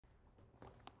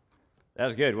That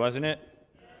was good, wasn't it?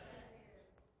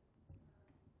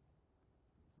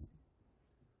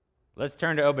 Let's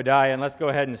turn to Obadiah and let's go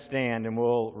ahead and stand and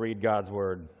we'll read God's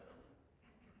word.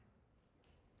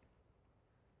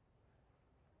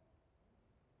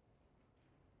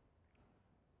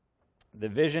 The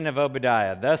vision of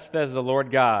Obadiah. Thus says the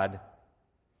Lord God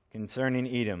concerning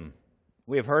Edom.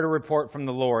 We have heard a report from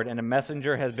the Lord, and a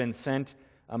messenger has been sent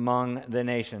among the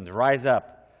nations. Rise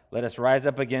up, let us rise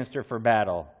up against her for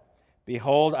battle.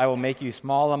 Behold, I will make you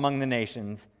small among the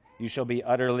nations. You shall be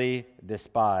utterly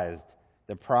despised.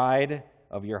 The pride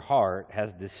of your heart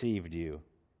has deceived you,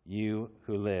 you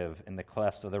who live in the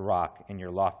clefts of the rock in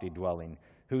your lofty dwelling,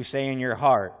 who say in your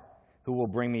heart, who will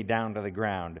bring me down to the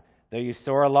ground? Though you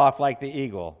soar aloft like the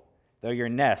eagle, though your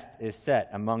nest is set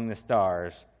among the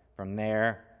stars, from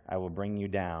there I will bring you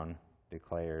down,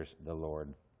 declares the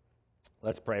Lord.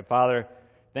 Let's pray. Father,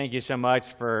 thank you so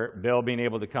much for Bill being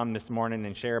able to come this morning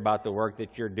and share about the work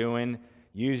that you're doing,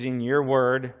 using your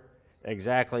word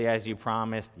exactly as you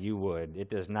promised you would. It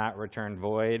does not return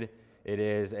void. It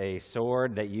is a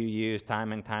sword that you use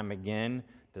time and time again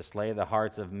to slay the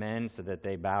hearts of men so that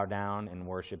they bow down and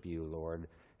worship you, Lord.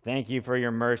 Thank you for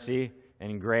your mercy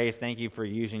and grace. Thank you for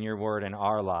using your word in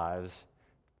our lives,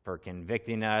 for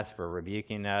convicting us, for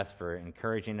rebuking us, for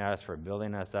encouraging us, for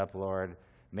building us up, Lord.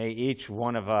 May each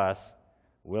one of us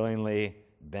willingly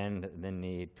bend the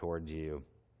knee towards you.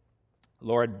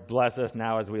 Lord, bless us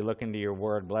now as we look into your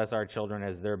word. Bless our children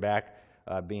as they're back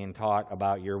being taught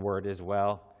about your word as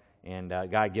well. And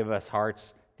God, give us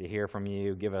hearts to hear from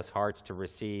you. Give us hearts to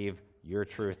receive your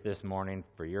truth this morning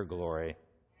for your glory.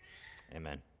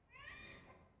 Amen.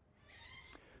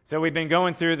 So we've been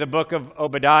going through the book of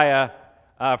Obadiah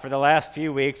for the last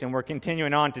few weeks, and we're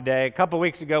continuing on today. A couple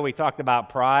weeks ago, we talked about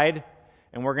pride,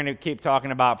 and we're going to keep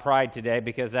talking about pride today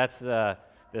because that's the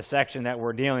section that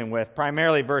we're dealing with,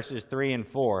 primarily verses 3 and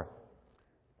 4.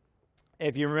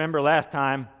 If you remember last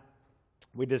time,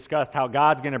 we discussed how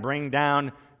God's going to bring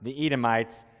down the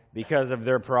Edomites because of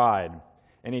their pride.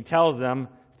 And he tells them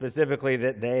specifically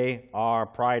that they are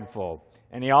prideful.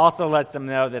 And he also lets them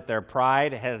know that their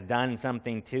pride has done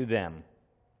something to them.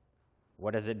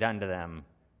 What has it done to them?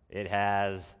 It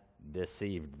has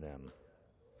deceived them.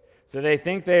 So they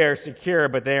think they are secure,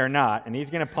 but they are not. And he's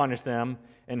going to punish them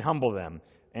and humble them.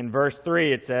 In verse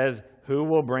 3, it says, "Who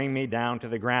will bring me down to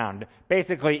the ground?"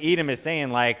 Basically, Edom is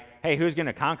saying, like, hey, who's going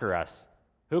to conquer us?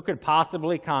 Who could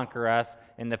possibly conquer us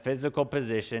in the physical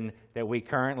position that we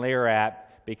currently are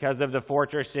at because of the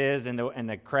fortresses and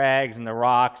the crags and the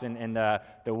rocks and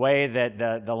the way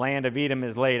that the land of Edom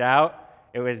is laid out?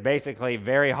 It was basically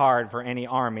very hard for any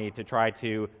army to try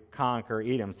to conquer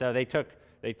Edom. So they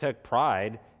took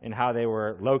pride in how they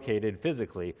were located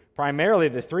physically. Primarily,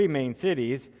 the three main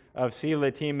cities of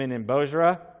Sela, Teman, and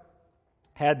Bozrah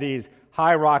had these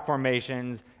high rock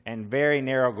formations and very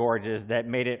narrow gorges that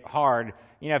made it hard.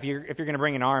 You know, if you're going to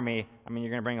bring an army, I mean, you're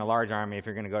going to bring a large army if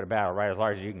you're going to go to battle, right? As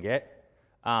large as you can get.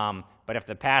 But if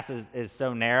the pass is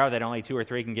so narrow that only 2 or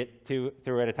 3 can get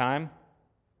through at a time,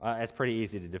 it's pretty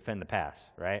easy to defend the pass,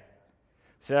 right?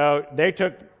 So they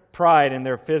took pride in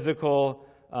their physical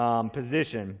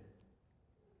position.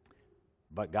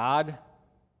 But God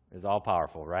is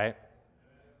all-powerful, right?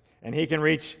 And he can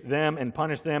reach them and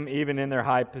punish them even in their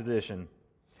high position.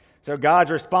 So God's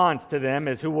response to them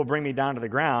is, "Who will bring me down to the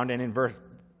ground?" And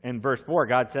in verse 4,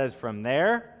 God says, "From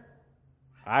there,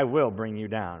 I will bring you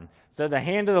down." So the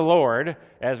hand of the Lord,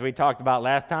 as we talked about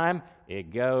last time,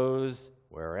 it goes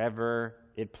wherever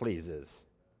it pleases.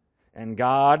 And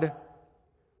God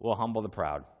will humble the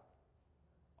proud,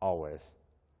 always.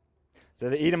 So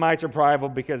the Edomites are prideful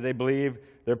because they believe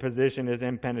their position is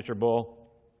impenetrable.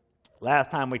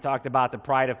 Last time we talked about the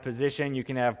pride of position. You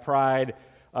can have pride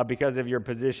because of your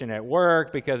position at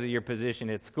work, because of your position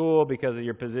at school, because of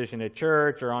your position at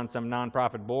church or on some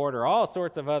nonprofit board or all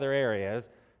sorts of other areas.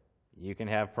 You can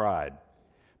have pride.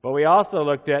 But we also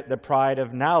looked at the pride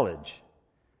of knowledge.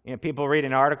 You know, people read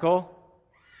an article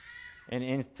and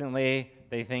instantly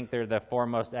they think they're the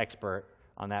foremost expert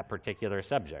on that particular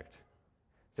subject.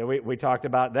 So we talked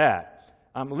about that.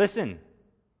 Listen,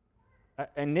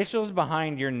 initials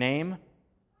behind your name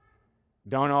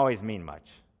don't always mean much.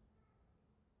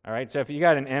 All right, so if you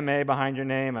got an MA behind your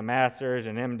name, a master's,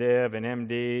 an MDiv, an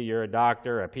MD, you're a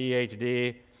doctor, a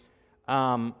PhD,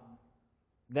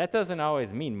 that doesn't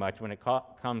always mean much when it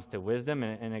comes to wisdom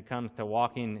and it comes to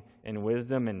walking in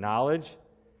wisdom and knowledge.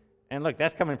 And look,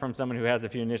 that's coming from someone who has a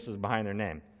few initials behind their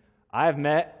name. I've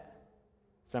met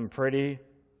some pretty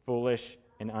foolish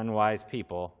and unwise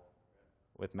people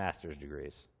with master's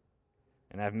degrees.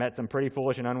 And I've met some pretty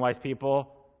foolish and unwise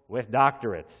people with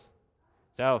doctorates.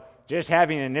 So just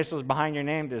having initials behind your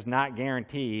name does not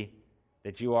guarantee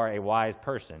that you are a wise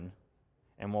person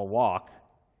and will walk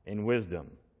in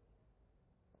wisdom.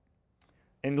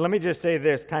 And let me just say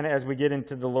this, kind of as we get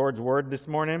into the Lord's Word this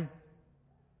morning.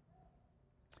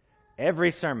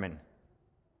 Every sermon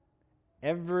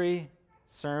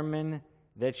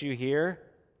that you hear,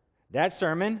 that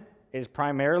sermon is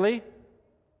primarily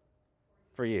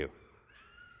for you.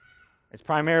 It's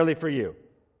primarily for you.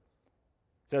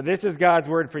 So this is God's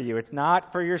word for you. It's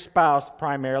not for your spouse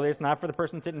primarily. It's not for the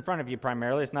person sitting in front of you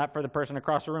primarily. It's not for the person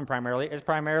across the room primarily. It's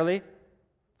primarily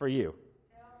for you.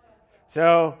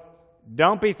 So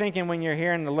don't be thinking when you're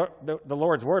hearing the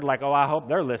Lord's word like, oh, I hope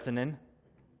they're listening.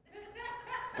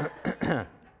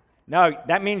 No,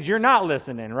 that means you're not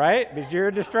listening, right? Because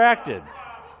you're distracted.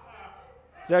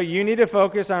 So you need to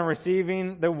focus on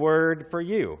receiving the word for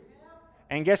you.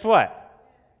 And guess what?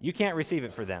 You can't receive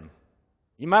it for them.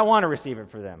 You might want to receive it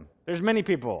for them. There's many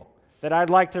people that I'd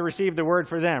like to receive the word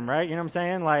for them, right? You know what I'm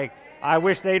saying? Like, I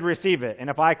wish they'd receive it. And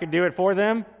if I could do it for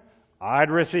them, I'd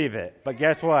receive it. But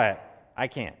guess what? I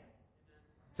can't.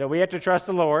 So we have to trust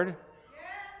the Lord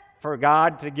for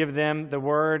God to give them the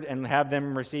word and have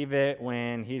them receive it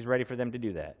when He's ready for them to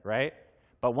do that, right?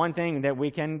 But one thing that we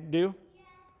can do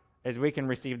is we can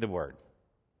receive the word,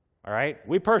 all right?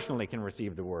 We personally can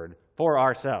receive the word for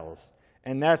ourselves,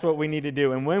 and that's what we need to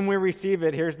do. And when we receive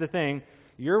it, here's the thing.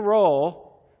 Your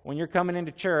role when you're coming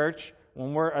into church,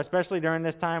 especially during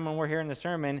this time when we're hearing the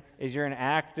sermon, is you're an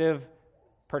active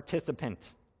participant.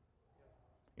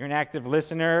 You're an active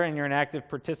listener and you're an active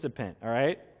participant, all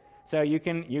right? So you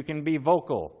can be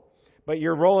vocal. But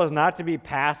your role is not to be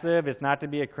passive. It's not to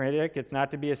be a critic. It's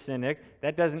not to be a cynic.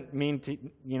 That doesn't mean to,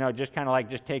 just kind of like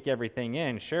just take everything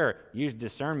in. Sure, use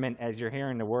discernment as you're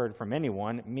hearing the word from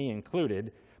anyone, me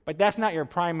included. But that's not your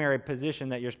primary position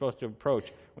that you're supposed to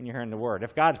approach when you're hearing the word.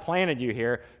 If God's planted you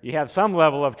here, you have some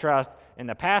level of trust in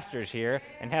the pastors here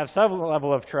and have some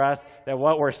level of trust that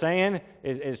what we're saying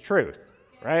is truth,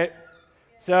 right?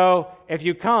 So if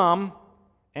you come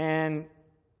and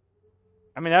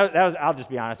that was, I'll just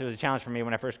be honest, it was a challenge for me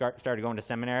when I first started going to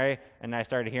seminary and I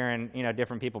started hearing,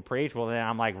 different people preach. Well, then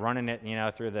I'm like running it,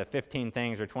 through the 15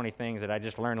 things or 20 things that I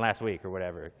just learned last week or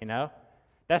whatever,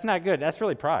 That's not good. That's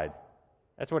really pride.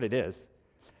 That's what it is.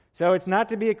 So it's not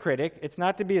to be a critic. It's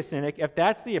not to be a cynic. If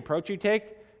that's the approach you take,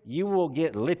 you will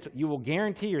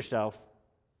guarantee yourself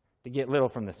to get little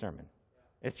from the sermon.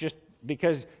 It's just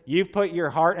because you've put your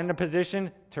heart in a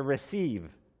position to receive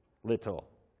little.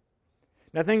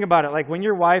 Now think about it, like when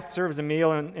your wife serves a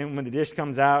meal and when the dish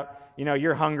comes out,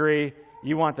 you're hungry,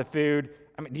 you want the food.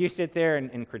 Do you sit there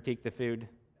and critique the food?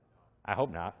 I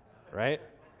hope not, right?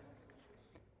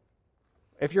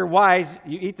 If you're wise,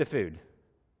 you eat the food,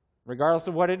 regardless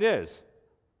of what it is,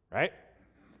 right?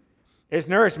 It's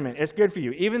nourishment, it's good for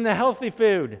you. Even the healthy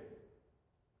food,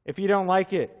 if you don't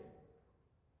like it,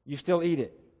 you still eat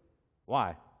it.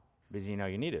 Why? Because you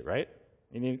need it, right?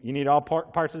 You need all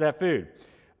parts of that food.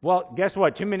 Well, guess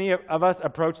what? Too many of us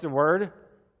approach the word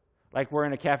like we're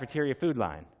in a cafeteria food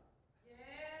line. Yes.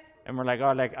 And we're like,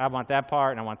 I want that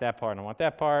part, and I want that part, and I want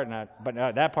that part, but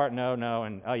that part, no,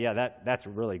 and oh yeah, that's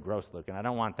really gross looking. I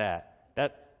don't want that.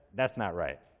 That's not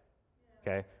right.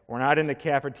 Okay? We're not in the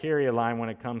cafeteria line when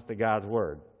it comes to God's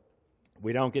word.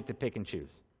 We don't get to pick and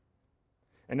choose.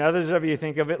 And others of you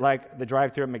think of it like the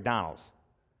drive-thru at McDonald's.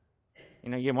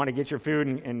 You want to get your food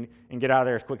and get out of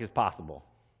there as quick as possible.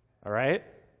 All right?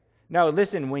 No,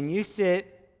 listen, when you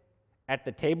sit at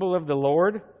the table of the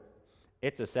Lord,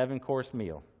 it's a 7-course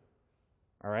meal.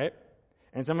 All right?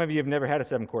 And some of you have never had a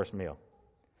 7-course meal.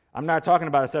 I'm not talking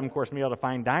about a 7-course meal at a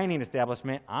fine dining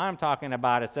establishment. I'm talking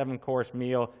about a 7-course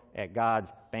meal at God's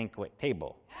banquet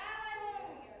table.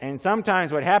 And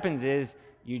sometimes what happens is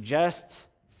you just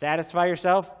satisfy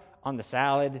yourself on the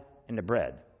salad and the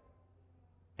bread.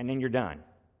 And then you're done.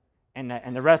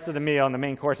 And the rest of the meal and the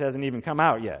main course hasn't even come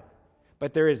out yet.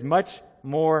 But there is much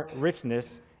more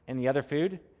richness in the other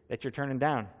food that you're turning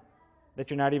down,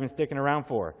 that you're not even sticking around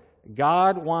for.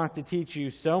 God wants to teach you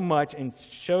so much and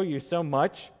show you so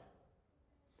much,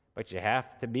 but you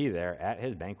have to be there at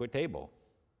His banquet table.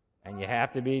 And you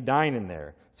have to be dining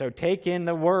there. So take in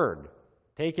the Word.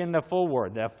 Take in the full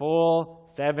Word, the full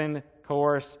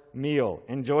 7-course meal.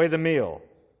 Enjoy the meal,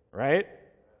 right?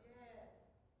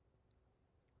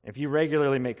 If you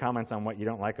regularly make comments on what you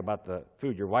don't like about the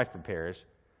food your wife prepares,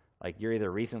 like you're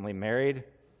either recently married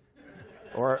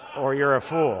or you're a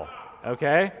fool,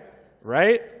 okay?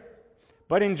 Right?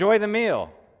 But enjoy the meal.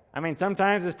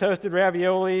 Sometimes it's toasted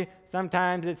ravioli,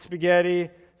 sometimes it's spaghetti,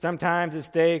 sometimes it's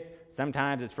steak,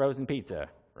 sometimes it's frozen pizza,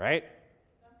 right?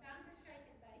 Sometimes it's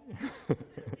shake and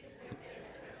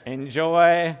bake.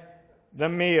 Enjoy the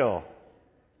meal.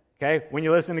 Okay? When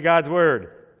you listen to God's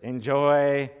word,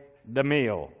 enjoy the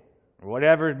meal.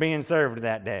 Whatever is being served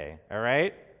that day. All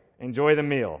right? Enjoy the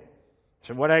meal.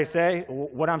 So what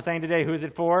I'm saying today, who's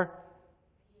it for?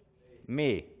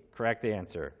 Me. Correct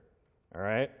answer. All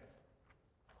right?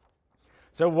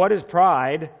 So what does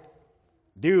pride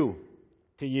do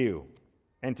to you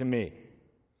and to me?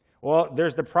 Well,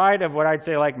 there's the pride of what I'd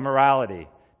say like morality.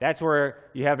 That's where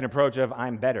you have an approach of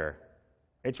I'm better.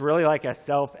 It's really like a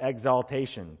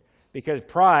self-exaltation. Because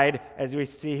pride, as we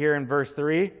see here in verse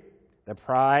 3, the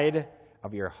pride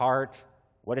of your heart,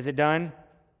 what has it done?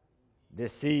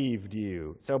 Deceived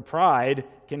you. So pride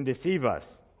can deceive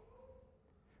us.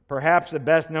 Perhaps the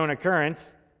best known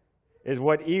occurrence is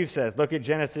what Eve says. Look at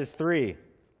Genesis 3.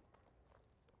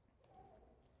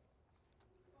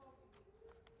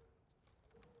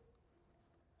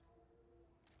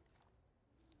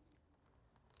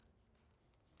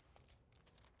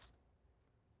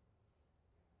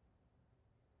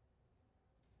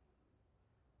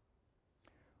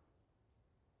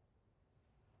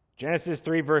 Genesis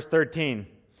 3, verse 13.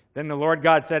 Then the Lord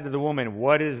God said to the woman,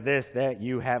 "What is this that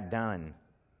you have done?"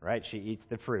 Right? She eats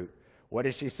the fruit. What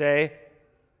does she say?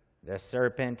 "The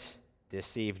serpent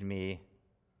deceived me,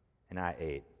 and I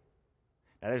ate."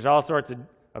 Now, there's all sorts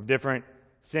of different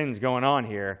sins going on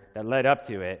here that led up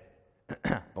to it.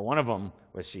 But one of them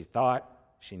was she thought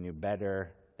she knew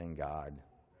better than God.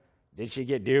 Did she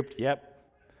get duped? Yep.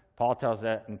 Paul tells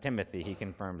that in Timothy. He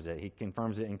confirms it. He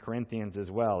confirms it in Corinthians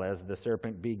as well, as the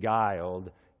serpent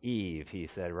beguiled Eve, he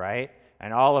said, right?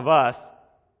 And all of us,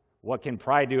 what can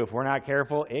pride do if we're not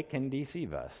careful? It can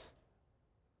deceive us.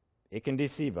 It can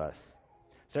deceive us.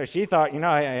 So she thought,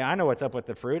 I know what's up with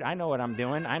the fruit. I know what I'm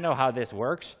doing. I know how this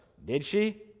works. Did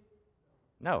she?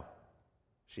 No.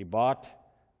 She bought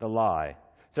the lie.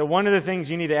 So one of the things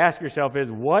you need to ask yourself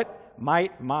is, what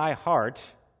might my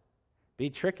heart be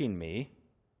tricking me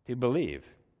to believe?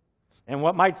 And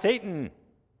what might Satan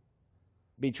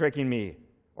be tricking me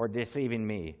or deceiving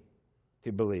me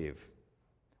to believe?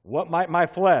 What might my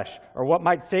flesh or what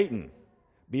might Satan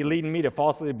be leading me to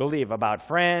falsely believe about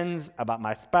friends, about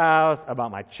my spouse,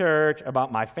 about my church,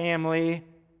 about my family?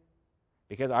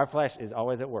 Because our flesh is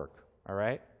always at work, all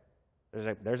right?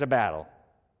 There's a battle.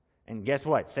 And guess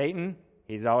what? Satan,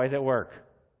 he's always at work.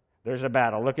 There's a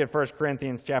battle. Look at 1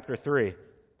 Corinthians chapter 3.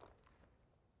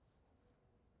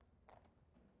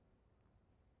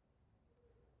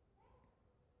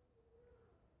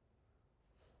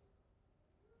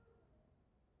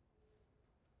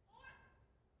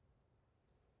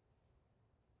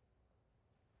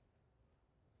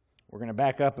 We're going to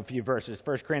back up a few verses.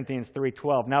 1 Corinthians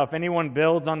 3:12. Now, if anyone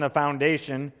builds on the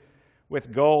foundation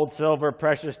with gold, silver,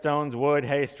 precious stones, wood,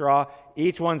 hay, straw,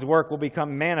 each one's work will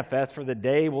become manifest, for the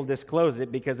day will disclose it,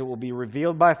 because it will be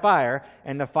revealed by fire,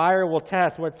 and the fire will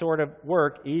test what sort of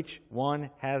work each one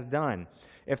has done.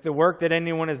 If the work that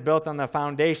anyone has built on the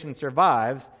foundation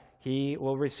survives, he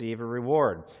will receive a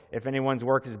reward. If anyone's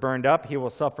work is burned up, he will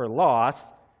suffer loss,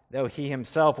 though he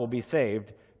himself will be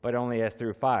saved, but only as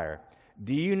through fire.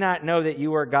 Do you not know that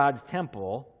you are God's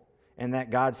temple and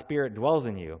that God's Spirit dwells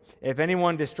in you? If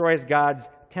anyone destroys God's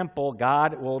temple,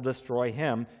 God will destroy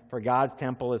him, for God's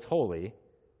temple is holy,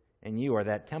 and you are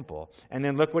that temple. And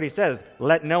then look what he says,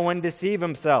 let no one deceive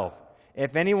himself.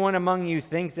 If anyone among you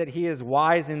thinks that he is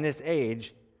wise in this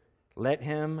age, let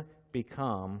him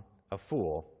become a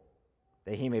fool,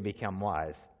 that he may become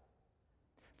wise.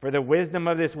 For the wisdom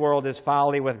of this world is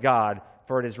folly with God,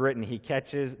 for it is written, he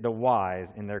catches the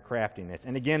wise in their craftiness.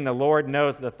 And again, the Lord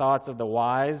knows the thoughts of the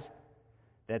wise,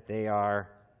 that they are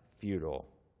futile.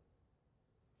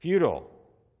 Futile.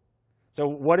 So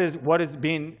what is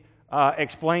being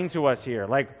explained to us here?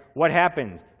 Like, what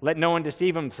happens? Let no one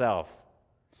deceive himself.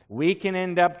 We can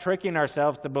end up tricking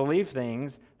ourselves to believe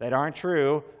things that aren't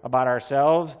true about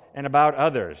ourselves and about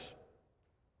others.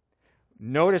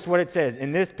 Notice what it says.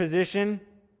 In this position,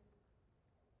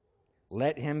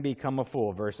 let him become a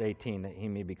fool, verse 18, that he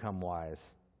may become wise.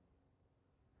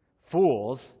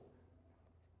 Fools,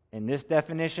 in this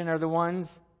definition, are the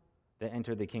ones that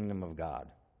enter the kingdom of God.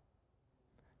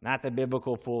 Not the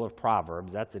biblical fool of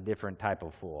Proverbs, that's a different type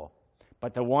of fool.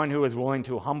 But the one who is willing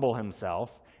to humble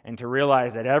himself and to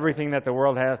realize that everything that the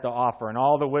world has to offer and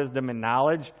all the wisdom and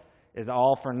knowledge is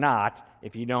all for naught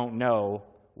if you don't know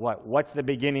what's the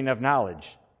beginning of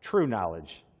knowledge? True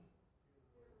knowledge.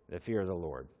 The fear of the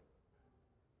Lord.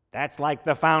 That's like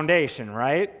the foundation,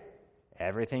 right?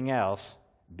 Everything else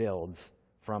builds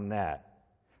from that.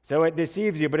 So it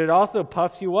deceives you, but it also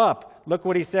puffs you up. Look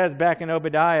what he says back in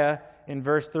Obadiah in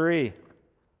verse 3.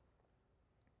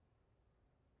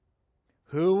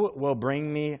 Who will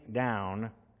bring me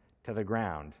down to the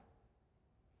ground?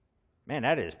 Man,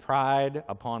 that is pride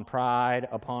upon pride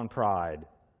upon pride.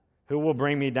 Who will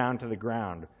bring me down to the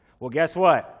ground? Well, guess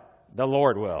what? The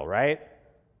Lord will, right?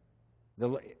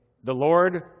 The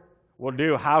Lord will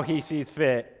do how he sees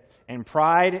fit, and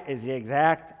pride is the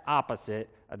exact opposite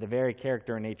of the very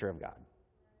character and nature of God.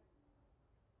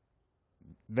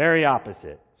 Very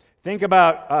opposite. Think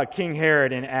about King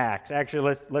Herod in Acts.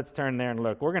 Actually, let's turn there and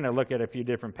look. We're going to look at a few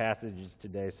different passages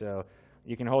today, so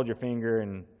you can hold your finger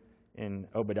in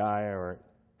Obadiah, or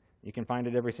you can find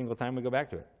it every single time we go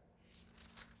back to it.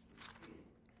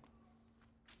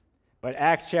 But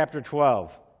Acts chapter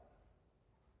 12.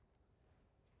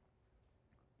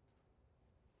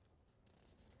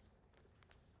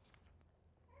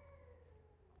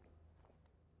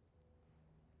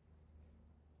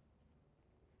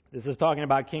 This is talking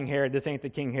about King Herod. This ain't the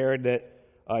King Herod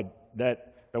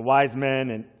that the wise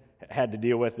men had to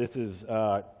deal with. This is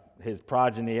his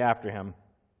progeny after him.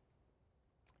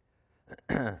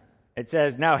 It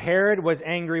says, "Now Herod was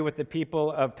angry with the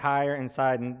people of Tyre and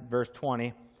Sidon," verse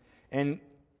 20, "and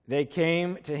they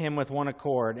came to him with one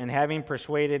accord, and having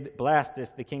persuaded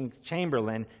Blastus, the king's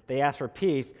chamberlain, they asked for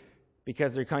peace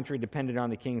because their country depended on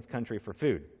the king's country for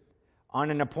food. On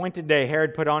an appointed day,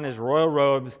 Herod put on his royal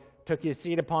robes, took his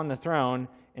seat upon the throne,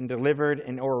 and delivered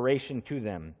an oration to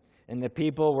them. And the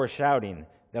people were shouting,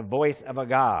 'The voice of a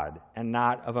God and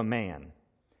not of a man.'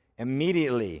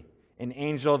 Immediately an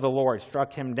angel of the Lord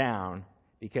struck him down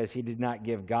because he did not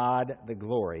give God the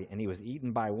glory, and he was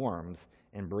eaten by worms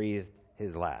and breathed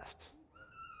his last."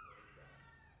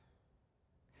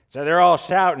 So they're all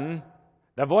shouting,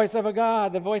 "The voice of a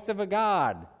God, the voice of a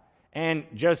God." And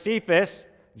Josephus,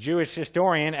 Jewish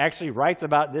historian, actually writes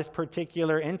about this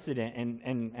particular incident,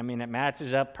 and I mean, it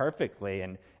matches up perfectly,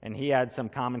 and he had some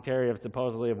commentary of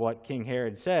supposedly of what King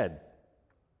Herod said.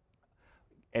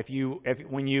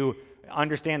 When you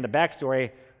understand the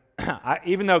backstory,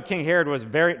 even though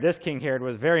this King Herod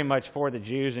was very much for the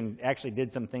Jews and actually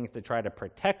did some things to try to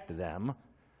protect them,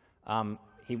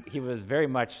 he was very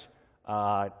much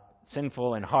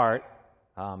sinful in heart,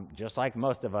 just like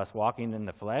most of us, walking in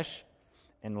the flesh,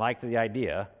 and liked the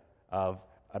idea of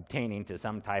obtaining to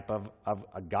some type of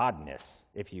a godness,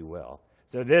 if you will.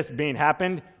 So this being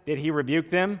happened, did he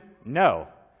rebuke them? No.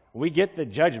 We get the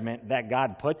judgment that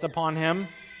God puts upon him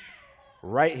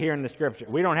right here in the Scripture.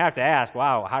 We don't have to ask,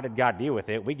 wow, how did God deal with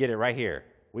it? We get it right here.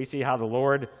 We see how the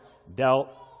Lord dealt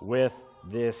with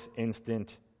this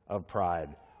instant of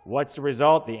pride. What's the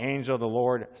result? The angel of the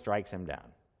Lord strikes him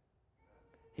down.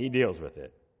 He deals with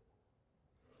it.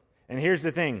 And here's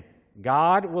the thing.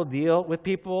 God will deal with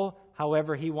people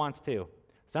however he wants to.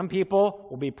 Some people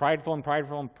will be prideful and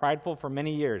prideful and prideful for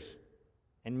many years,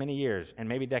 and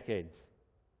maybe decades.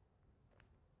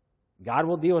 God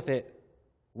will deal with it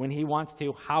when he wants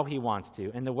to, how he wants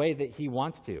to, and the way that he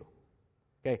wants to.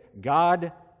 Okay,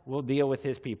 God will deal with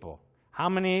his people. How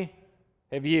many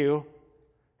of you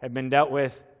have been dealt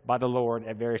with by the Lord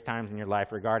at various times in your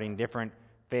life regarding different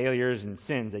failures and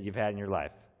sins that you've had in your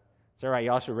life? It's all right.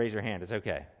 You all should raise your hand. It's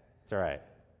okay. It's all right.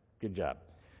 Good job.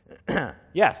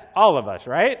 Yes, all of us,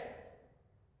 right?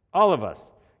 All of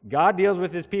us. God deals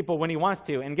with his people when he wants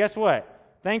to. And guess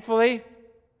what? Thankfully,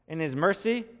 in his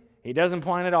mercy, he doesn't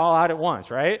point it all out at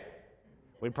once, right?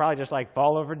 We'd probably just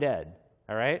fall over dead,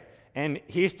 all right? And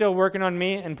he's still working on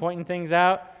me and pointing things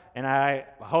out. And I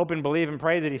hope and believe and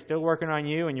pray that he's still working on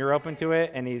you and you're open to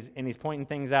it, and he's pointing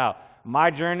things out.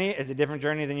 My journey is a different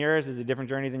journey than yours, is a different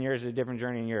journey than yours, is a different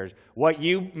journey than yours. What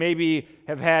you maybe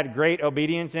have had great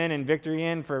obedience in and victory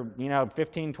in for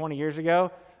 15, 20 years ago,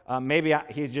 maybe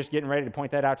he's just getting ready to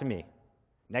point that out to me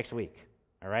next week.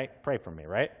 All right? Pray for me,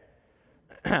 right?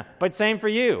 But same for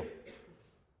you.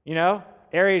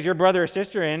 Areas your brother or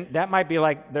sister in, that might be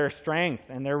their strength,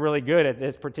 and they're really good at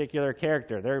this particular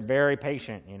character. They're very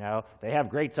patient, They have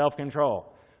great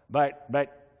self-control. But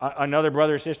another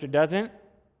brother or sister doesn't.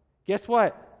 Guess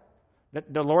what?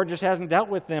 The Lord just hasn't dealt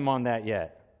with them on that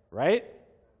yet, right?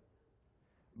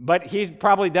 But he's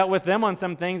probably dealt with them on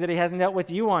some things that he hasn't dealt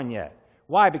with you on yet.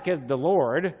 Why? Because the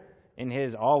Lord, in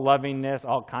his all-lovingness,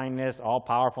 all-kindness,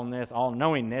 all-powerfulness,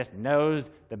 all-knowingness,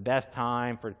 knows the best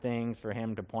time for things for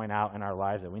him to point out in our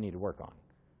lives that we need to work on.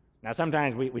 Now,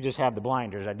 sometimes we just have the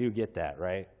blinders. I do get that,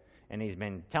 right? And he's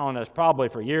been telling us probably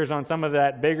for years on some of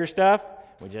that bigger stuff.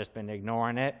 We've just been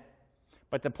ignoring it.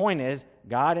 But the point is,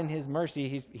 God in his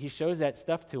mercy, he shows that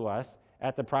stuff to us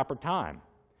at the proper time.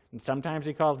 And sometimes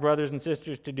he calls brothers and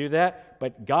sisters to do that,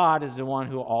 but God is the one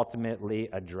who ultimately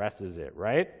addresses it,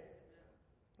 right?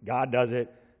 God does it.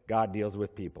 God deals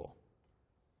with people.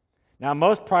 Now,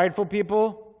 most prideful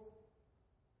people,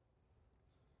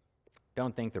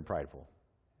 don't think they're prideful.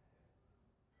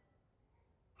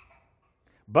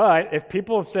 But if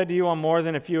people have said to you on more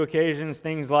than a few occasions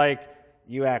things like,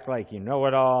 you act like you know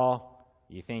it all,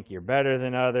 you think you're better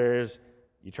than others,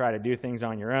 you try to do things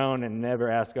on your own and never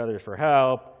ask others for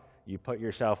help, you put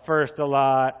yourself first a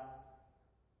lot,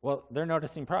 well, they're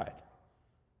noticing pride.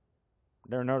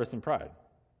 They're noticing pride.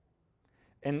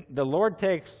 And the Lord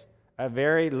takes a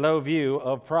very low view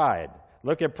of pride.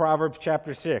 Look at Proverbs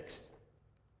chapter 6.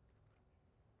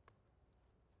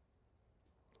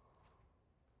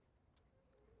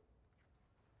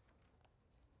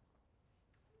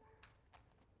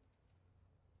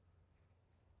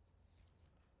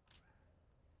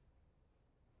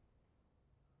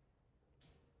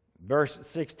 Verse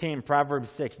 16, Proverbs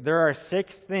 6. There are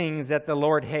 6 things that the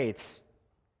Lord hates,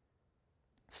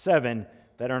 7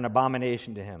 that are an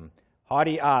abomination to him: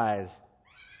 haughty eyes,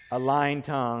 a lying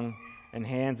tongue, and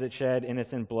hands that shed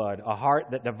innocent blood, a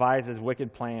heart that devises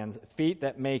wicked plans, feet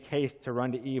that make haste to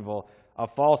run to evil, a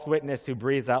false witness who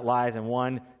breathes out lies, and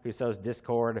one who sows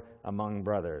discord among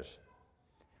brothers.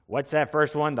 What's that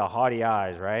first one? The haughty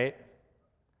eyes, right?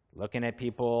 Looking at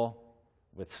people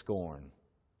with scorn,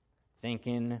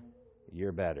 thinking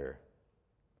you're better.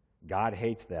 God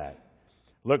hates that.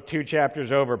 Look 2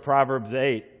 chapters over, Proverbs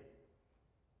 8,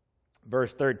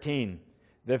 verse 13.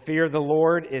 The fear of the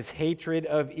Lord is hatred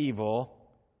of evil,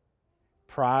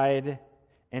 pride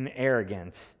and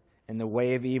arrogance, and the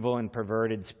way of evil and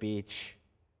perverted speech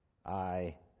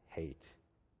I hate.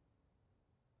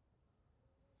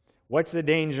 What's the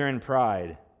danger in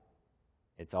pride?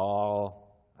 It's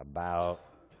all about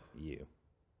you.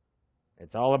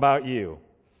 It's all about you.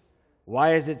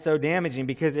 Why is it so damaging?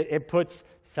 Because it puts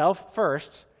self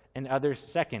first and others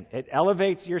second. It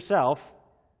elevates yourself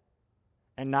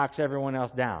and knocks everyone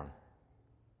else down.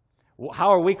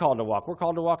 How are we called to walk? We're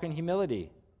called to walk in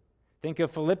humility. Think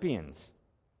of Philippians.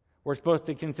 We're supposed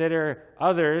to consider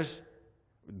others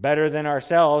better than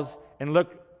ourselves and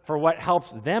look for what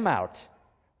helps them out,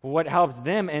 for what helps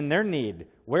them in their need.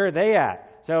 Where are they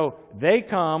at? So they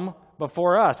come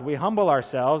before us. We humble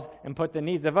ourselves and put the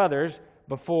needs of others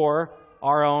before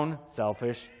our own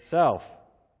selfish self.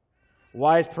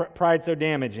 Why is pride so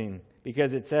damaging?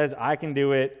 Because it says, I can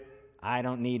do it. I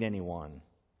don't need anyone.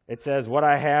 It says, what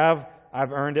I have,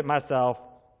 I've earned it myself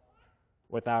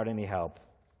without any help.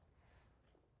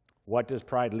 What does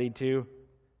pride lead to?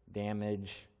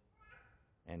 Damage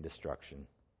and destruction.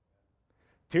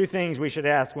 2 things we should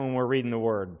ask when we're reading the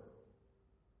Word.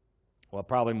 Well,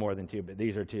 probably more than 2, but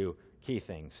these are 2 key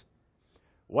things.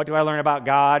 What do I learn about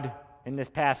God in this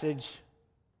passage?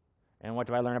 And what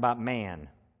do I learn about man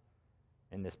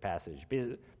in this passage?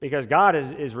 Because God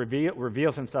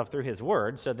reveals himself through his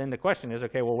word. So then the question is,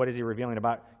 okay, well, what is he revealing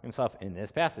about himself in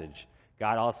this passage?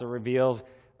 God also reveals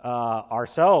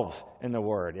ourselves in the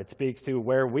word. It speaks to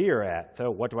where we are at. So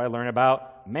what do I learn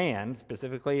about man,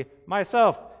 specifically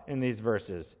myself, in these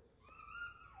verses?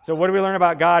 So what do we learn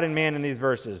about God and man in these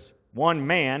verses? 1,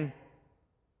 man,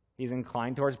 he's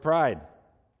inclined towards pride.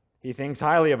 He thinks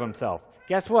highly of himself.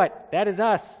 Guess what? That is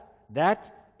us.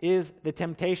 That is the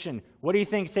temptation. What do you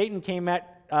think Satan came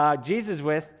at Jesus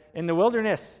with in the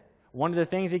wilderness? One of the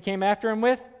things he came after him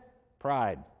with?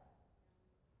 Pride.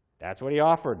 That's what he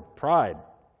offered, pride.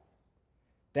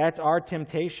 That's our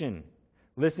temptation.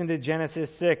 Listen to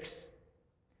Genesis 6.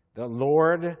 The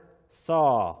Lord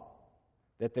saw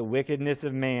that the wickedness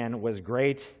of man was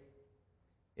great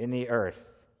in the earth,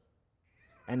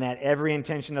 and that every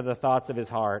intention of the thoughts of his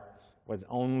heart was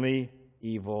only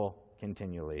evil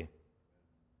continually.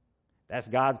 That's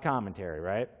God's commentary,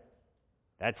 right?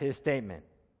 That's his statement.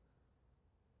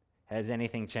 Has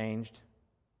anything changed?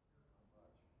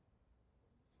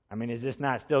 I mean, is this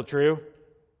not still true?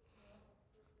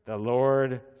 The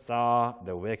Lord saw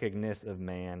the wickedness of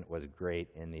man was great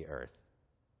in the earth.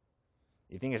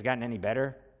 You think it's gotten any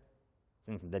better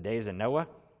since the days of Noah?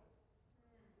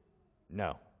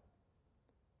 No.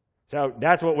 So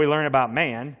that's what we learn about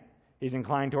man. He's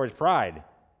inclined towards pride.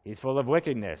 He's full of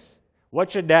wickedness.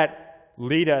 What should that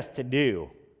lead us to do?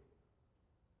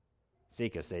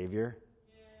 Seek a Savior.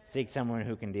 Seek someone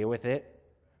who can deal with it.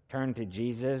 Turn to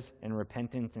Jesus in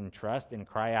repentance and trust and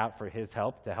cry out for his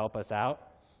help to help us out.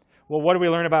 Well, what do we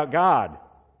learn about God?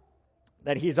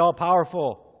 That he's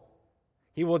all-powerful.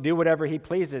 He will do whatever he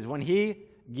pleases. When he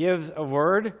gives a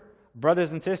word,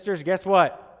 brothers and sisters, guess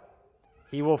what?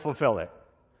 He will fulfill it.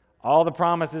 All the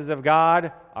promises of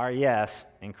God are yes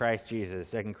in Christ Jesus,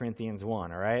 2 Corinthians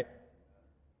 1, all right?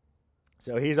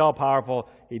 So he's all-powerful.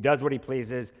 He does what he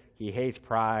pleases. He hates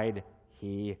pride.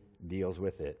 He deals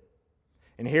with it.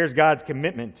 And here's God's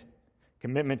commitment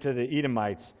commitment to the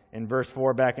Edomites in verse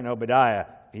 4 back in Obadiah.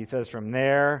 He says, from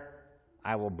there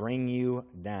I will bring you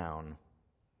down.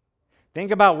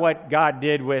 Think about what God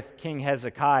did with King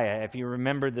Hezekiah. If you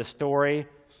remember the story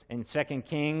in 2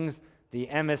 Kings, the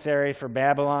emissaries for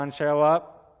Babylon show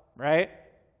up, right?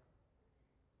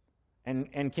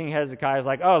 And King Hezekiah is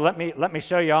like, oh, let me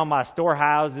show you all my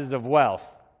storehouses of wealth,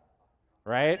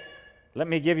 right? Let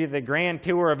me give you the grand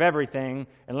tour of everything,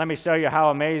 and let me show you how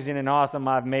amazing and awesome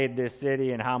I've made this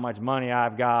city and how much money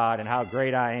I've got and how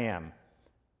great I am.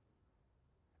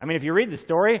 I mean, if you read the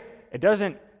story, it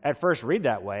doesn't at first read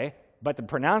that way, but the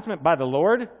pronouncement by the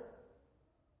Lord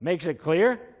makes it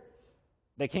clear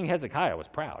that King Hezekiah was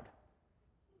proud.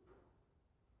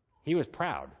 He was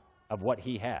proud of what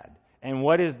he had. And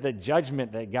what is the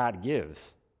judgment that God gives?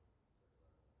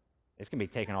 It's going to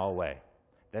be taken all away.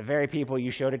 The very people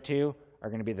you showed it to are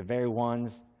going to be the very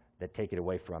ones that take it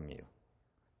away from you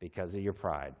because of your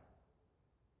pride.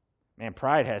 Man,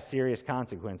 pride has serious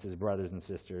consequences, brothers and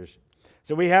sisters.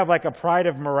 So we have like a pride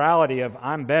of morality of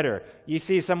I'm better. You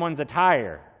see someone's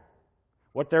attire,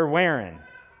 what they're wearing,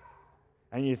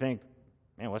 and you think,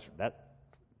 man, what's that?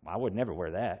 I would never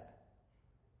wear that.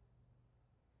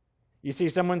 You see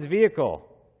someone's vehicle.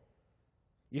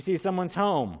 You see someone's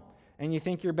home, and you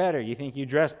think you're better. You think you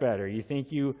dress better. You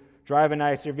think you drive a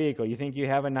nicer vehicle. You think you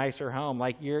have a nicer home.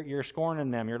 Like you're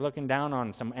scorning them. You're looking down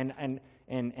on some. And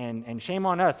shame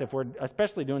on us if we're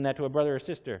especially doing that to a brother or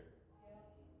sister.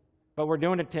 But we're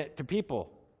doing it to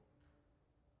people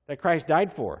that Christ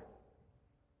died for.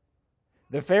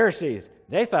 The Pharisees,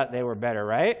 they thought they were better,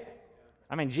 right?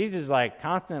 I mean, Jesus is like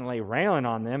constantly railing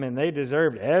on them, and they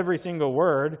deserved every single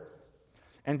word.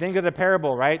 And think of the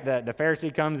parable, right? The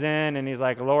Pharisee comes in, and he's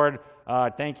like, Lord,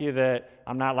 thank you that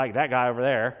I'm not like that guy over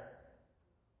there.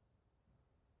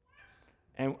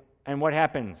 And what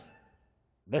happens?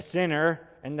 The sinner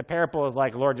in the parable is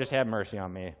like, Lord, just have mercy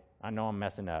on me. I know I'm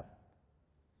messing up.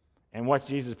 And what's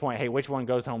Jesus' point? Hey, which one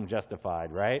goes home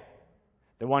justified, right?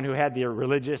 The one who had the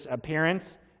religious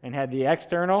appearance and had the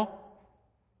external,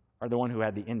 or the one who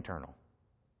had the internal,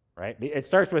 right? It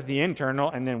starts with the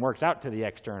internal and then works out to the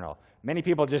external. Many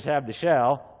people just have the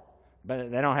shell,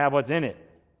 but they don't have what's in it,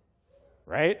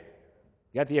 right?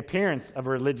 You got the appearance of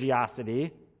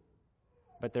religiosity,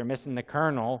 but they're missing the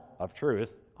kernel of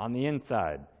truth on the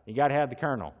inside. You got to have the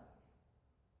kernel.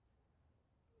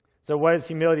 So what does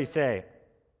humility say?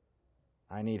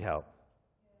 I need help.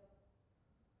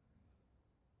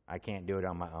 I can't do it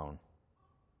on my own.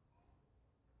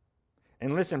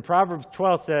 And listen, Proverbs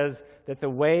 12 says that the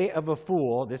way of a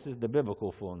fool, this is the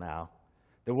biblical fool now,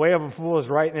 the way of a fool is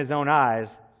right in his own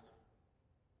eyes,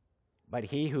 but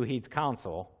he who heeds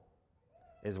counsel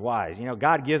is wise. You know,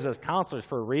 God gives us counselors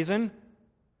for a reason,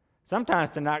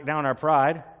 sometimes to knock down our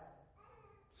pride.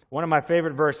 One of my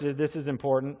favorite verses, this is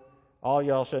important, all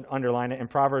y'all should underline it, in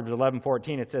Proverbs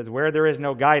 11:14, it says, where there is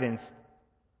no guidance,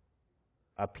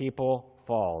 a people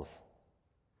falls.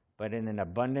 But in an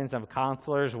abundance of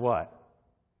counselors, what?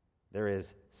 There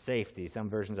is safety. Some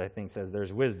versions, I think, says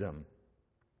there's wisdom.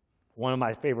 One of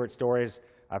my favorite stories,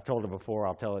 I've told it before,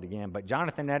 I'll tell it again, but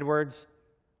Jonathan Edwards,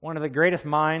 one of the greatest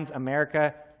minds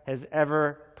America has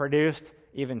ever produced.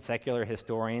 Even secular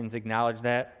historians acknowledge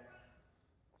that.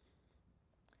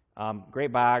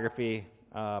 Great biography.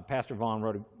 Pastor Vaughn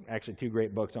wrote actually 2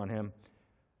 great books on him.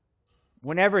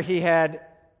 Whenever he had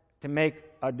to make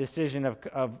a decision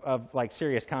of like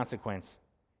serious consequence,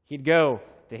 he'd go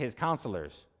to his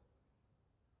counselors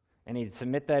and he'd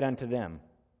submit that unto them.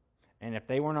 And if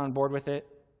they weren't on board with it,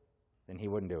 then he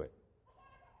wouldn't do it.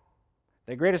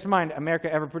 The greatest mind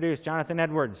America ever produced, Jonathan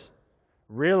Edwards,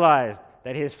 realized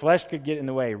that his flesh could get in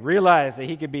the way, realized that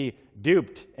he could be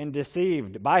duped and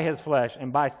deceived by his flesh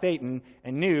and by Satan,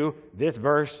 and knew this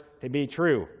verse to be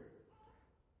true.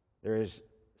 There is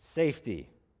safety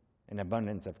in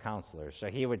abundance of counselors. So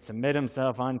he would submit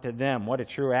himself unto them. What a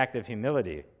true act of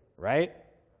humility, right?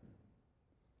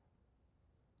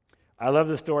 I love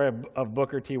the story of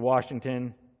Booker T.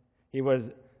 Washington. He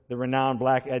was the renowned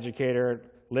black educator,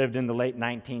 lived in the late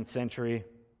 19th century.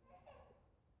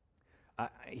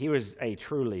 He was a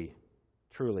truly,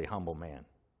 truly humble man.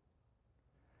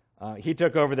 He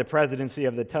took over the presidency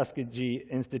of the Tuskegee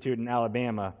Institute in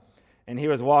Alabama, and he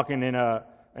was walking in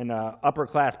a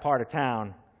upper-class part of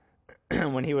town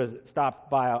when he was stopped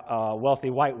by a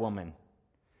wealthy white woman.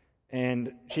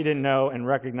 And she didn't know and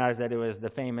recognize that it was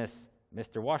the famous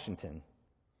Mr. Washington.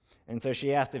 And so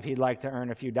she asked if he'd like to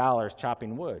earn a few dollars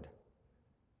chopping wood.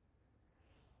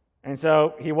 And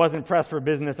so he wasn't pressed for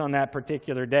business on that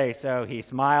particular day. So he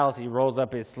smiles, he rolls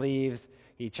up his sleeves,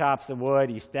 he chops the wood,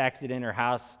 he stacks it in her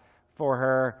house for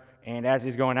her. And as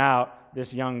he's going out,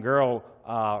 this young girl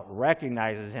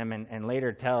recognizes him and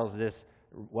later tells this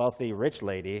wealthy rich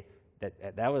lady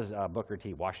that was Booker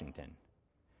T. Washington.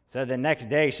 So the next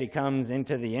day she comes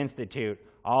into the institute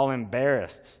all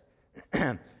embarrassed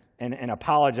and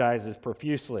apologizes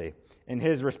profusely. And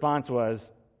his response was,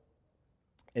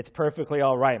 "It's perfectly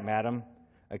all right, madam.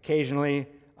 Occasionally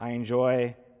I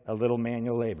enjoy a little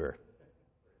manual labor.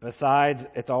 Besides,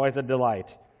 it's always a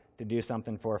delight to do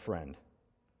something for a friend."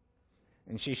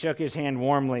 And she shook his hand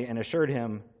warmly and assured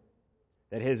him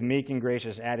that his meek and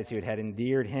gracious attitude had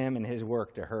endeared him and his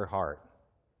work to her heart.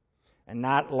 And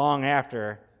not long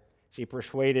after, she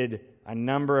persuaded a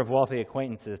number of wealthy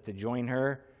acquaintances to join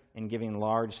her in giving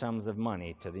large sums of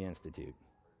money to the Institute.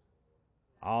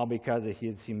 All because of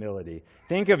his humility.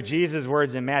 Think of Jesus'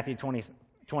 words in Matthew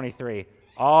 23.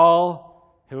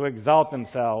 All who exalt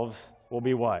themselves will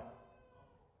be what?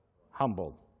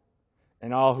 Humbled.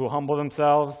 And all who humble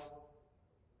themselves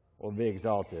will be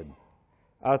exalted.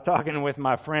 I was talking with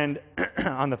my friend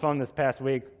on the phone this past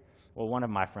week. Well, one of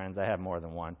my friends. I have more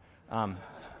than one.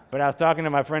 But I was talking to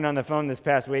my friend on the phone this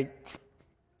past week,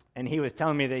 and he was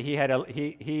telling me that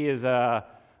he is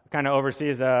kind of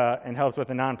oversees and helps with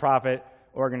a nonprofit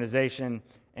organization,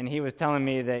 and he was telling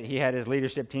me that he had his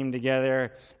leadership team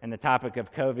together, and the topic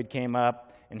of COVID came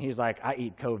up, and he's like, "I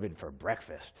eat COVID for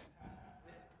breakfast."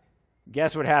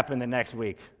 Guess what happened the next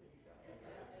week?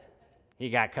 He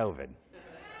got COVID.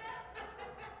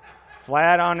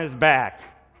 Flat on his back.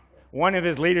 One of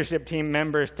his leadership team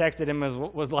members texted him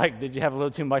and was like, "Did you have a little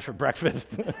too much for breakfast?"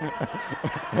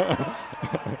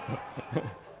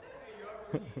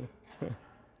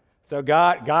 So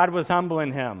God was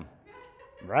humbling him,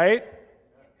 right?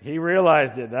 He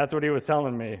realized it. That's what he was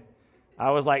telling me.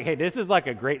 I was like, "Hey, this is like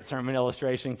a great sermon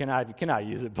illustration. Can I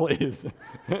use it, please?"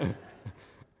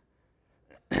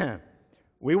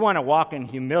 We want to walk in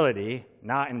humility,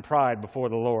 not in pride before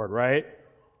the Lord, right?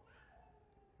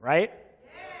 Right?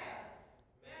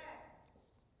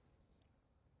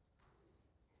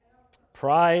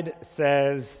 Pride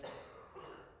says,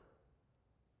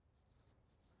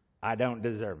 "I don't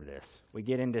deserve this." We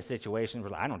get into situations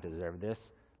where I don't deserve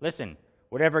this. Listen,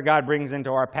 whatever God brings into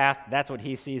our path, that's what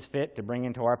he sees fit to bring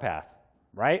into our path.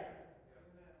 Right?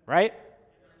 Right?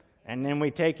 And then we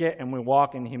take it and we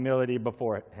walk in humility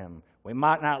before him. We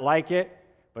might not like it,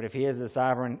 but if he is the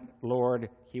sovereign Lord,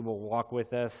 he will walk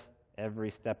with us every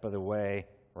step of the way,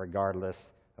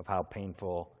 regardless of how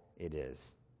painful it is.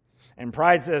 And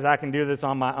pride says, "I can do this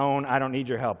on my own. I don't need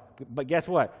your help." But guess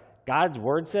what? God's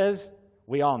word says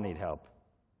we all need help.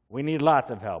 We need lots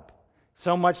of help.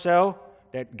 So much so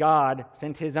that God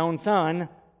sent his own son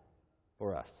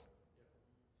for us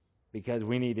because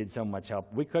we needed so much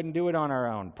help. We couldn't do it on our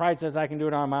own. Pride says, "I can do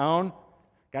it on my own."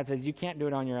 God says, "You can't do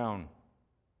it on your own.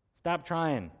 Stop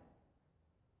trying.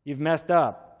 You've messed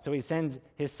up." So he sends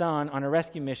his son on a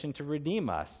rescue mission to redeem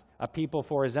us, a people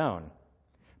for his own.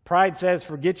 Pride says,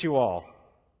 "Forget you all.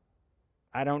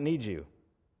 I don't need you."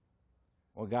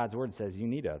 Well, God's word says you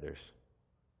need others.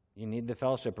 You need the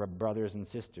fellowship of brothers and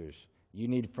sisters. You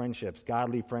need friendships,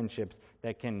 godly friendships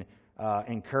that can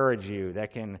encourage you,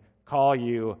 that can call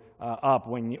you up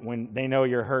when they know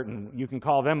you're hurting. You can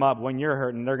call them up when you're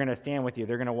hurting. They're going to stand with you.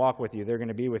 They're going to walk with you. They're going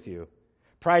to be with you.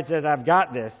 Pride says, "I've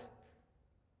got this."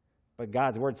 But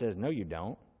God's word says, "No, you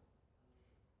don't.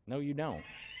 No, you don't.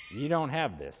 You don't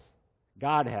have this.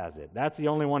 God has it. That's the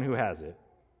only one who has it."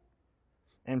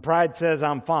 And pride says,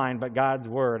 "I'm fine," but God's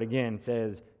word, again,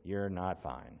 says, "You're not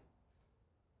fine.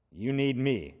 You need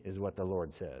me," is what the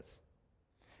Lord says.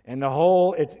 And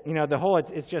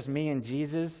it's just me and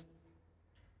Jesus.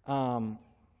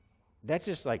 That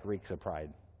just like reeks of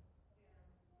pride.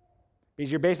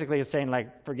 Because you're basically saying,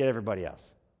 like, forget everybody else.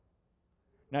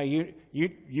 Now, you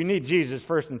need Jesus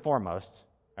first and foremost,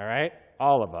 all right?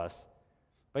 All of us.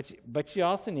 But you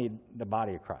also need the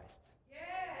body of Christ. Yeah.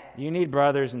 You need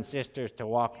brothers and sisters to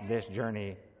walk this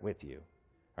journey with you,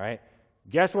 all right?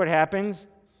 Guess what happens?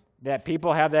 That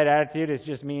people have that attitude, it's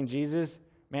just me and Jesus.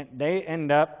 Man, they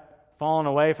end up falling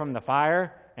away from the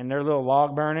fire, and their little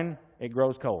log burning, it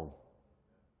grows cold,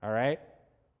 all right?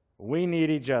 We need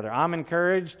each other. I'm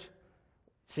encouraged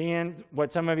seeing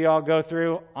what some of you all go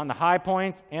through on the high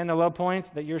points and the low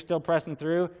points that you're still pressing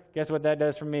through. Guess what that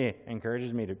does for me? It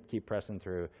encourages me to keep pressing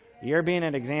through. You're being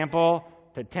an example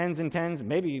to tens and tens,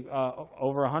 maybe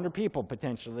over 100 people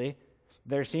potentially.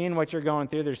 They're seeing what you're going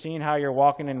through. They're seeing how you're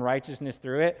walking in righteousness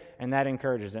through it, and that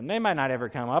encourages them. They might not ever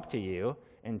come up to you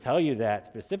and tell you that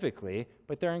specifically,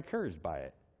 but they're encouraged by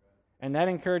it. And that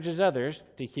encourages others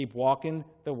to keep walking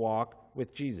the walk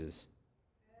with Jesus.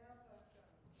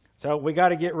 So we got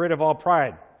to get rid of all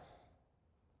pride.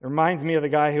 It reminds me of the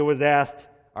guy who was asked,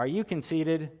 are you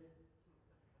conceited?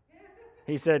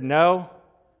 He said, no,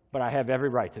 but I have every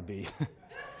right to be.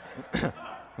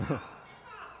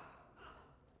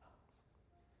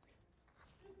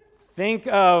 Think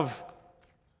of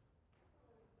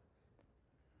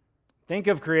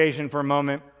creation for a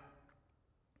moment.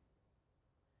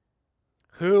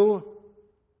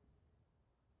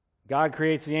 God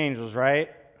creates the angels, right?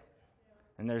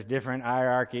 And there's different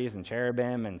hierarchies and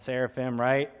cherubim and seraphim,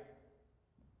 right?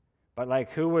 But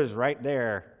who was right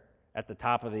there at the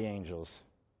top of the angels?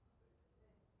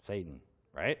 Satan,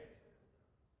 right?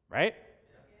 Right?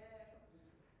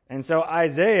 And so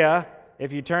Isaiah,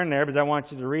 if you turn there, because I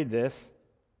want you to read this.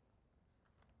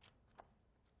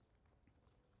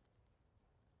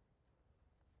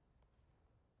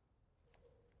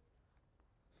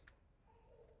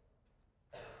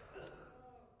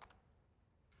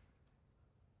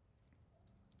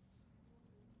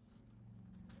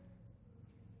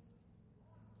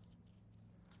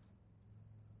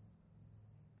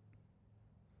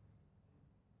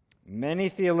 Many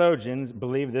theologians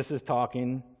believe this is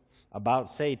talking about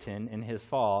Satan and his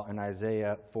fall in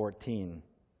Isaiah 14.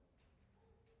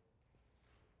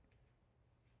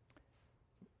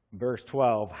 Verse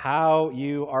 12, how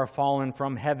you are fallen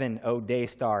from heaven, O day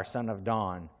star, son of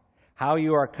dawn. How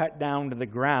you are cut down to the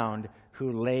ground,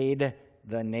 who laid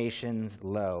the nations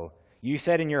low. You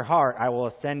said in your heart, I will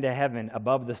ascend to heaven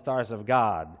above the stars of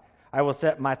God. I will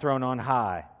set my throne on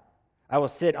high. I will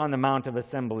sit on the mount of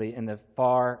assembly in the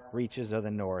far reaches of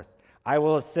the north. I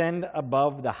will ascend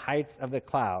above the heights of the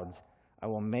clouds. I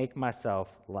will make myself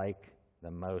like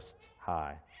the Most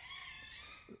High.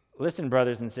 Listen,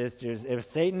 brothers and sisters,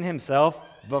 if Satan himself,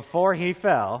 before he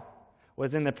fell,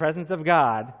 was in the presence of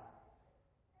God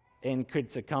and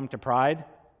could succumb to pride,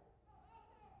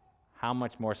 how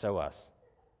much more so us?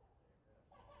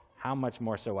 How much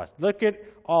more so us? Look at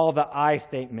all the I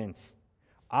statements.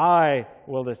 I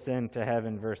will ascend to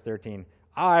heaven, verse 13.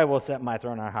 I will set my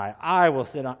throne on high. I will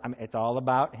sit on... it's all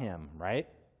about him, right?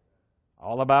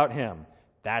 All about him.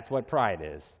 That's what pride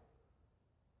is.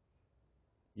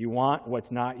 You want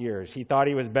what's not yours. He thought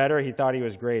he was better. He thought he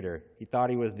was greater. He thought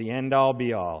he was the end-all,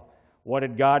 be-all. What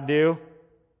did God do?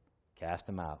 Cast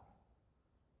him out.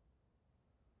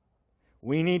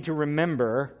 We need to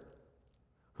remember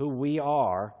who we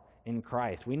are in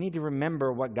Christ. We need to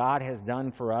remember what God has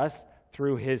done for us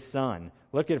through his Son.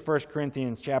 Look at 1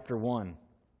 Corinthians chapter 1.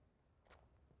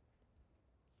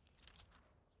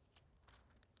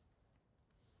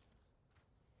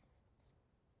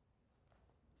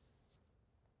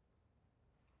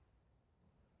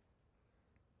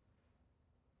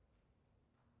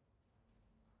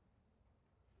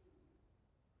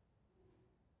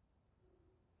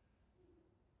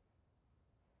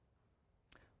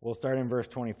 We'll start in verse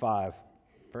 25,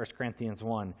 1 Corinthians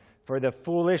 1. For the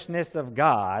foolishness of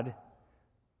God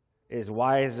is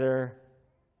wiser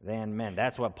than men.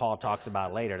 That's what Paul talks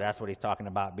about later. That's what he's talking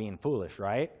about, being foolish,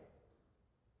 right?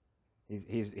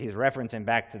 He's referencing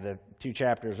back to the 2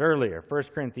 chapters earlier, 1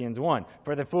 Corinthians 1.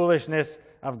 For the foolishness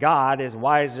of God is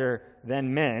wiser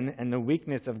than men, and the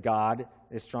weakness of God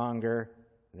is stronger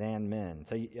than men.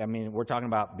 So, we're talking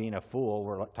about being a fool.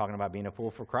 We're talking about being a fool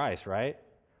for Christ, right?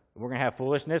 We're going to have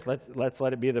foolishness. Let's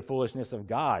let it be the foolishness of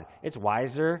God. It's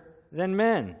wiser than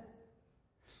men.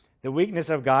 The weakness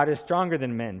of God is stronger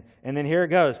than men. And then here it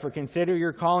goes. For consider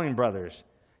your calling, brothers.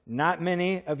 Not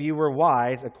many of you were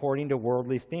wise according to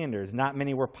worldly standards. Not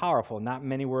many were powerful. Not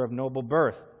many were of noble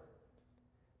birth.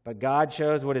 But God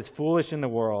chose what is foolish in the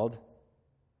world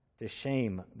to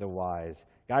shame the wise.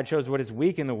 God chose what is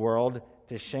weak in the world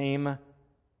to shame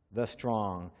the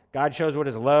strong. God chose what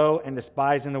is low and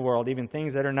despised in the world, even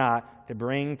things that are not, to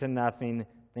bring to nothing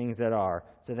things that are,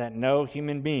 so that no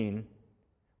human being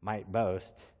might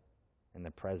boast in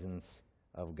the presence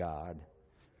of God.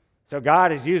 So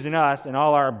God is using us in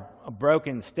all our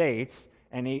broken states,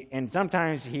 and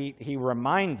sometimes He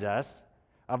reminds us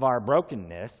of our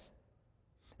brokenness.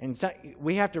 And so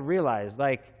we have to realize,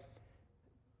 I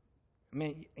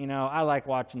like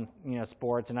watching,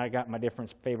 sports, and I got my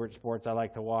different favorite sports I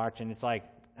like to watch, and it's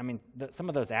some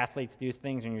of those athletes do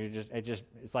things, and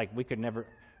it's like we could never,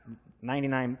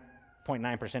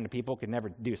 99.9% of people could never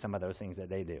do some of those things that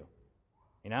they do,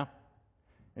 And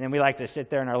then we like to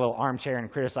sit there in our little armchair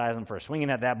and criticize them for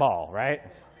swinging at that ball, right?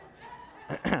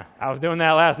 I was doing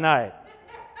that last night.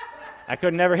 I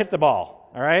could never hit the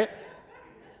ball, all right?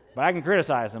 But I can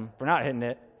criticize them for not hitting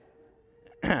it.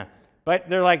 But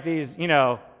they're like these,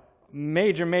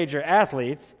 major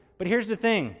athletes. But here's the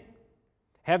thing.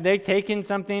 Have they taken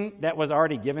something that was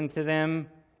already given to them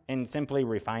and simply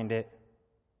refined it?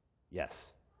 Yes.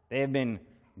 They have been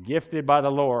gifted by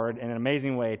the Lord in an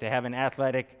amazing way to have an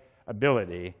athletic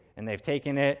ability, and they've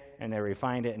taken it and they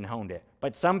refined it and honed it.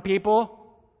 But some people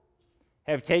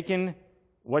have taken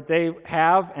what they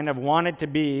have and have wanted to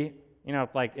be,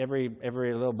 like every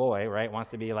little boy, right, wants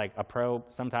to be like a pro,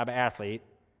 some type of athlete.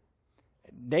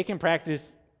 They can practice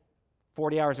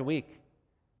 40 hours a week.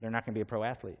 They're not going to be a pro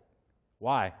athlete.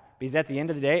 Why? Because at the end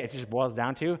of the day, it just boils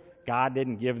down to God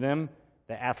didn't give them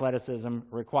the athleticism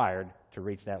required to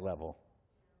reach that level.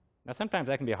 Now, sometimes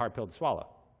that can be a hard pill to swallow,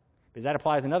 because that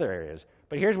applies in other areas.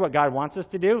 But here's what God wants us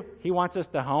to do. He wants us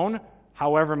to hone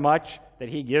however much that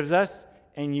he gives us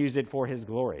and use it for his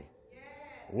glory.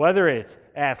 Whether it's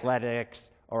athletics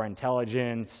or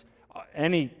intelligence,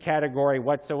 any category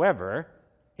whatsoever,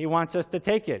 he wants us to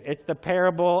take it. It's the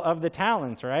parable of the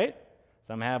talents, right?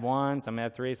 Some have 1, some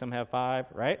have 3, some have 5,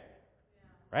 right?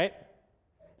 Right?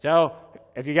 So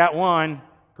if you got 1,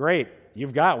 great.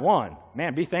 You've got 1.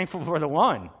 Man, be thankful for the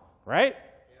 1, right?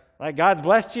 Like God's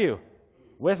blessed you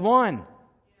with 1.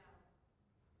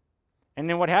 And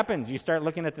then what happens? You start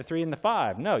looking at the 3 and the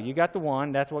 5. No, you got the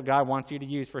 1. That's what God wants you to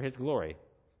use for his glory.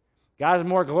 God is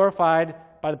more glorified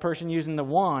by the person using the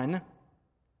 1,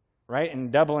 right,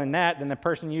 and doubling that than the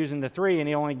person using the 3, and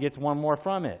he only gets 1 more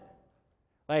from it.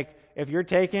 Like, if you're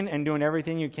taking and doing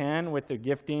everything you can with the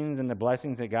giftings and the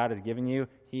blessings that God has given you,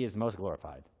 he is most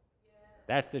glorified.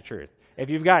 That's the truth. If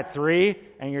you've got 3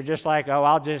 and you're just like, oh,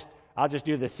 I'll just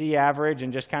do the C average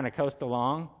and just kind of coast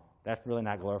along, that's really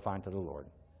not glorifying to the Lord.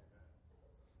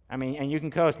 I mean, and you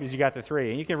can coast because you got the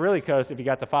 3, and you can really coast if you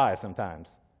got the 5 sometimes.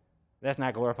 That's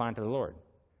not glorifying to the Lord.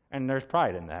 And there's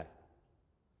pride in that.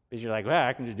 Because you're like, well,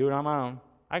 I can just do it on my own.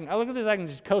 I look at this, I can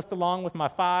just coast along with my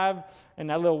 5, and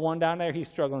that little 1 down there, he's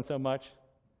struggling so much.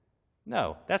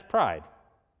 No, that's pride.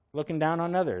 Looking down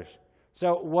on others.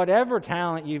 So whatever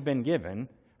talent you've been given,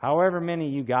 however many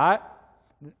you got,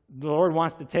 the Lord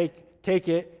wants to take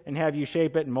it and have you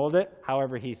shape it and mold it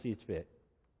however he sees fit.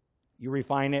 You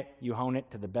refine it, you hone it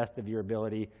to the best of your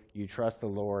ability. You trust the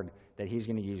Lord that he's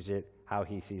going to use it how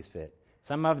he sees fit.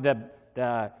 Some of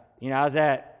I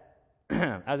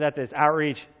was at this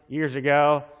outreach years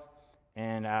ago,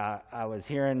 and I was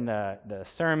hearing the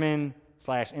sermon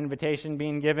 / invitation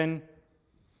being given,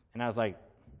 and I was like,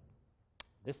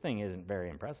 this thing isn't very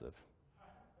impressive.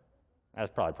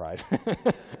 That's probably pride.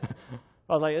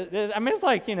 I was like, it's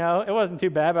like, it wasn't too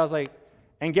bad, but I was like,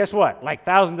 and guess what? Like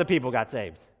thousands of people got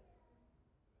saved.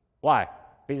 Why?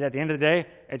 Because at the end of the day,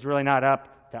 it's really not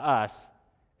up to us.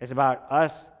 It's about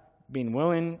us being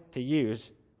willing to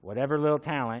use whatever little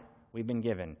talent we've been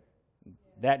given.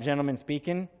 That gentleman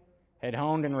speaking had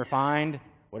honed and refined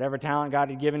whatever talent God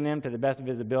had given them to the best of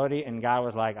his ability, and God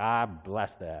was like, I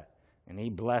bless that. And he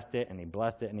blessed it, and he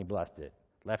blessed it, and he blessed it,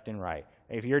 left and right.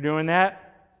 If you're doing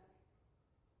that,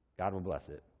 God will bless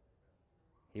it.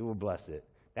 He will bless it.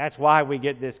 That's why we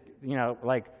get this,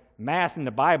 like math in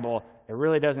the Bible, it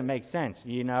really doesn't make sense.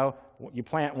 You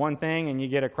plant one thing and you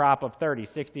get a crop of 30,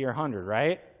 60, or 100,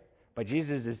 right? But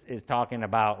Jesus is talking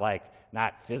about like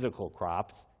not physical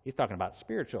crops. He's talking about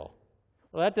spiritual.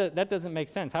 Well, that doesn't make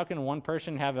sense. How can one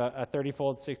person have a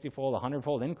 30-fold, 60-fold,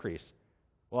 100-fold increase?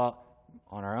 Well,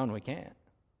 on our own we can't.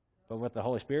 But with the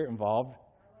Holy Spirit involved,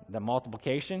 the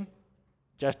multiplication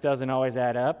just doesn't always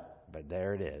add up, but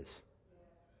there it is.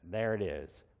 There it is.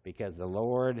 Because the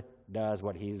Lord does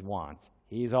what he wants.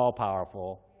 He's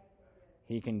all-powerful.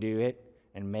 He can do it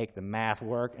and make the math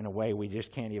work in a way we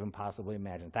just can't even possibly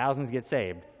imagine. Thousands get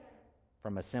saved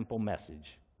from a simple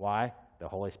message. Why? The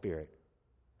Holy Spirit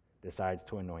decides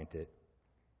to anoint it.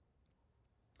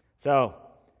 So,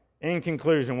 in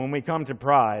conclusion, when we come to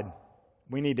pride,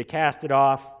 we need to cast it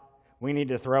off. We need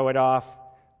to throw it off.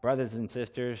 Brothers and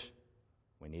sisters,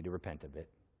 we need to repent of it.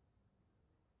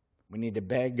 We need to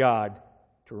beg God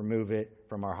to remove it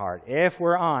from our heart. If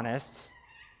we're honest,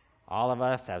 all of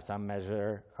us have some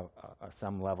measure,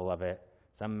 some level of it,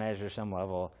 some measure, some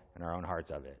level in our own hearts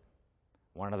of it.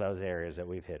 One of those areas that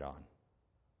we've hit on.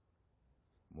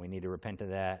 We need to repent of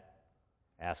that,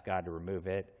 ask God to remove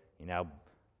it,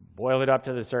 boil it up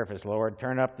to the surface, Lord.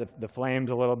 Turn up the flames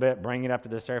a little bit, bring it up to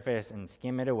the surface, and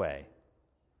skim it away.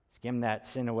 Skim that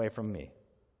sin away from me.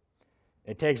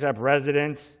 It takes up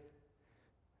residence.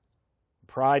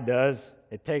 Pride does.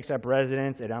 It takes up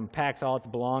residence. It unpacks all its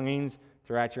belongings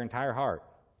throughout your entire heart.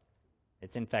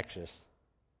 It's infectious.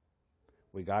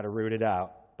 We got to root it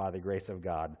out by the grace of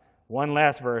God. One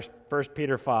last verse, 1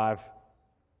 Peter 5.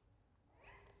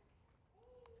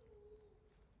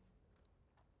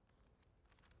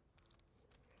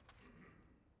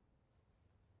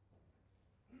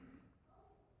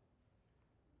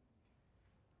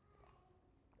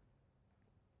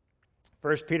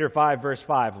 1 Peter 5, verse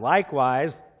 5.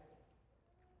 Likewise,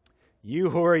 you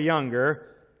who are younger,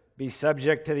 be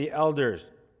subject to the elders.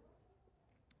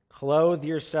 Clothe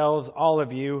yourselves, all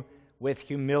of you, with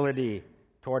humility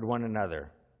toward one another.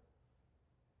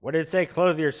 What did it say?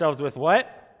 Clothe yourselves with what?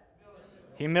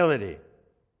 Humility.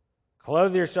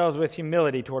 Clothe yourselves with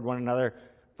humility toward one another,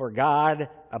 for God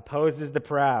opposes the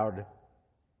proud,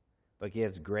 but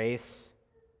gives grace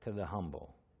to the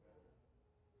humble.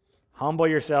 Humble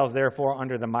yourselves, therefore,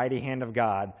 under the mighty hand of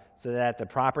God, so that at the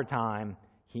proper time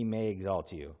he may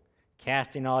exalt you,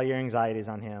 casting all your anxieties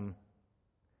on him,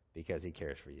 because he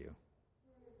cares for you.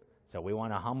 So we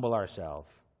want to humble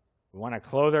ourselves. We want to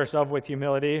clothe ourselves with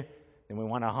humility, and we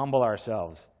want to humble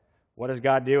ourselves. What does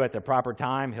God do at the proper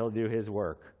time? He'll do his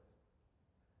work.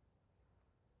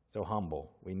 So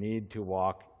humble. We need to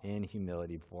walk in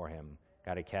humility before him.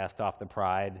 Got to cast off the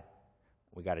pride.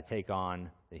 We got to take on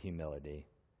the humility.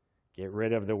 Get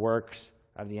rid of the works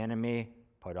of the enemy.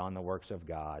 Put on the works of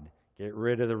God. Get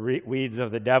rid of the weeds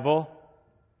of the devil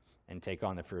and take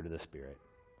on the fruit of the Spirit.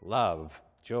 Love,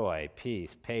 joy,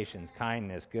 peace, patience,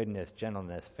 kindness, goodness,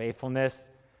 gentleness, faithfulness,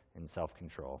 and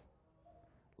self-control.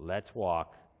 Let's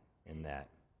walk in that.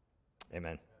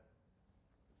 Amen.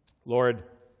 Lord,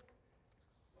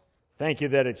 thank you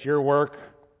that it's your work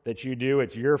that you do.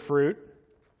 It's your fruit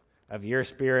of your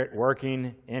Spirit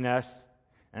working in us.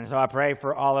 And so I pray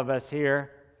for all of us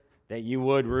here that you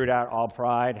would root out all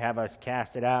pride, have us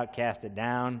cast it out, cast it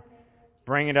down,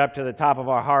 bring it up to the top of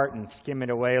our heart and skim it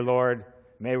away, Lord.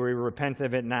 May we repent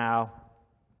of it now.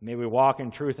 May we walk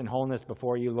in truth and wholeness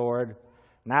before you, Lord,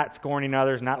 not scorning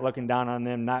others, not looking down on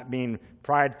them, not being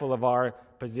prideful of our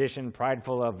position,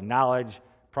 prideful of knowledge,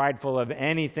 prideful of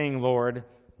anything, Lord,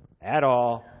 at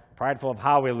all, prideful of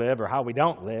how we live or how we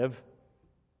don't live.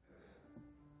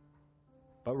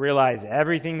 But realize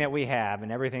everything that we have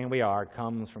and everything we are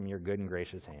comes from your good and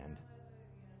gracious hand.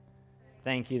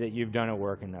 Thank you that you've done a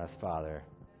work in us, Father.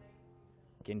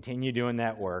 Continue doing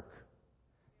that work,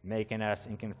 making us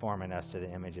and conforming us to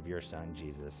the image of your Son,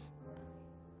 Jesus.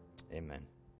 Amen.